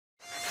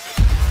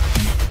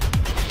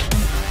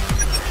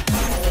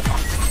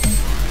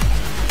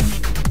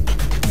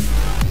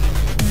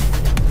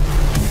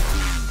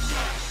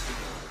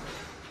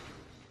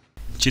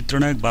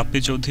চিত্রনায়ক বাপ্পি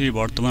চৌধুরী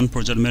বর্তমান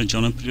প্রজন্মের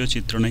জনপ্রিয়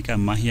চিত্রনায়িকা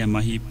মাহিয়া,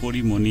 মাহি,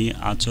 পরিমনি,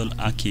 আঁচল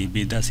আঁখি,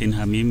 বিদ্যা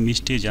সিনহা মিম,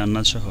 মিষ্টি,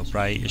 জান্নাত সহ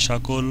প্রায়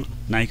সকল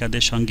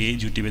নায়িকাদের সঙ্গে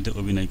জুটি বেঁধে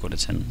অভিনয়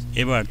করেছেন।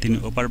 এবার তিনি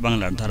ওপার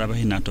বাংলার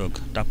ধারাবাহিক নাটক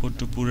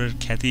টুপুরের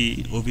খ্যাতি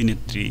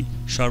অভিনেত্রী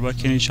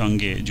সর্বাক্ষীর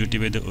সঙ্গে জুটি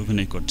বেঁধে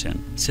অভিনয় করছেন।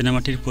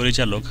 সিনেমাটির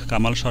পরিচালক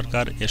কামাল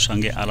সরকার এর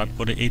সঙ্গে আলাপ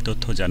করে এই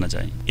তথ্য জানা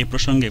যায়। এ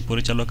প্রসঙ্গে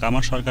পরিচালক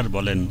কামাল সরকার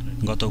বলেন,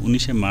 গত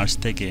 19 মার্চ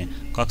থেকে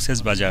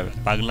বাজার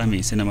পাগলামি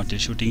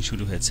সিনেমাটির শুটিং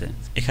শুরু হয়েছে।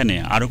 এখানে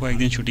আরও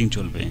কয়েকদিন শুটিং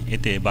চলবে।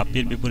 এতে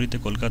বাপ্পির বিপরীতে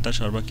কলকাতার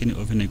সর্বাক্ষিনী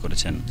অভিনয়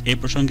করেছেন। এই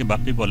প্রসঙ্গে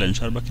বাপ্পি বলেন,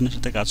 সর্বাক্ষিনীর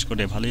সাথে কাজ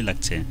করে ভালোই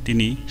লাগছে।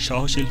 তিনি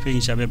সহশিল্পী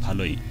হিসাবে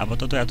ভালোই।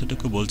 আপাতত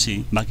এতটুকু বলছি,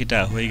 বাকিটা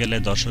হয়ে গেলে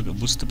দর্শক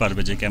বুঝতে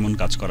পারবে যে কেমন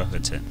কাজ করা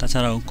হয়েছে।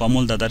 তাছাড়াও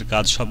কমল দাদার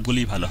কাজ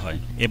সবগুলোই ভালো হয়,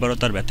 এবারও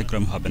তার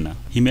ব্যতিক্রম হবে না।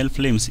 হিমেল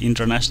ফিল্মস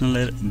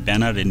ইন্টারন্যাশনালের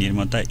ব্যানারে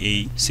নির্মাতা এই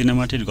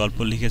সিনেমাটির গল্প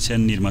লিখেছেন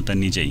নির্মাতা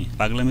নিজেই।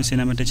 পাগলামি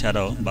সিনেমাটি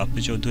ছাড়াও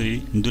বাপ্পি চৌধুরী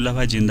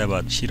দুলাভাই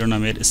জিন্দাবাদ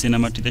শিরোনামের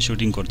সিনেমাটিতে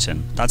শুটিং করছেন।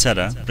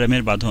 তাছাড়া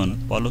প্রেমের বাঁধন,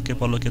 পলকে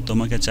পলকে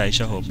তোমাকে চাই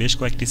সহ বেশ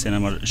কয়েকটি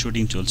সিনেমার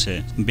শুটিং চলছে।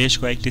 বেশ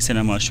কয়েকটি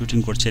সিনেমার শুটিং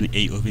করছেন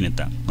এই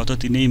অভিনেতা। গত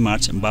 3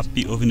 মার্চ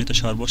বাপ্পি অভিনীত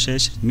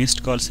সর্বশেষ মিসড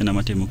কল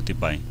সিনেমাটি মুক্তি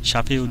পায়।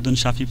 শাফি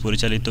শাফি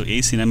পরিচালিত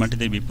এই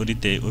সিনেমাটিতে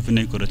বিপরীতে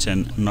অভিনয় করেছেন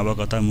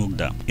নবাগতা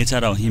মুগ্ধা।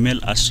 এছাড়াও হিমেল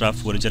আশরাফ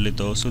পরিচালিত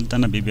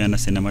সুলতানা বিবিয়ানা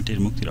সিনেমাটির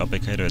মুক্তির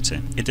অপেক্ষায় রয়েছে।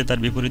 এতে তার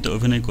বিপরীতে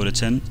অভিনয়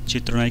করেছেন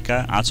চিত্রনায়িকা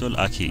আঁচল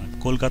আঁখি।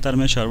 কলকাতার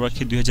মেয়ে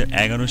সর্বাক্ষী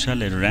 2011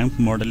 সালের র্যাম্প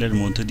মডেলের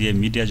মধ্যে দিয়ে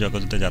মিডিয়া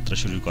জগতে যাত্রা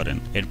শুরু করেন।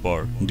 এরপর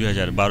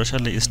 2012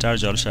 সালে স্টার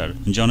জলসার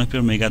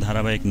জনপ্রিয় মেগা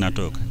ধারাবাহিক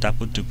নাটক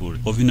টুপুর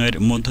অভিনয়ের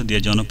মধ্য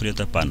দিয়ে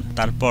জনপ্রিয়তা পান।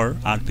 তারপর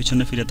আর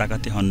পিছনে ফিরে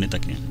তাকাতে হননি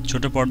তাকে।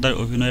 ছোট পর্দার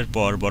অভিনয়ের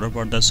পর বড়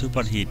পর্দার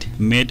সুপারহিট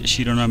মেড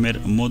শিরোনামের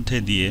মধ্যে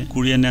দিয়ে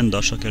কুড়িয়ে নেন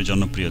দর্শকের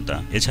জনপ্রিয়তা।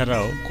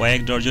 এছাড়াও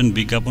কয়েক ডজন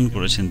বিজ্ঞাপন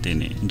করেছেন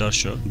তিনি।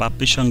 দর্শক,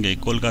 বাপ্পির সঙ্গে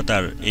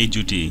কলকাতার এই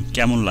জুটি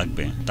কেমন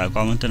লাগবে তা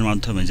কমেন্টের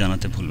মাধ্যমে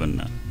জানাতে ভুলবেন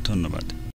না। ধন্যবাদ।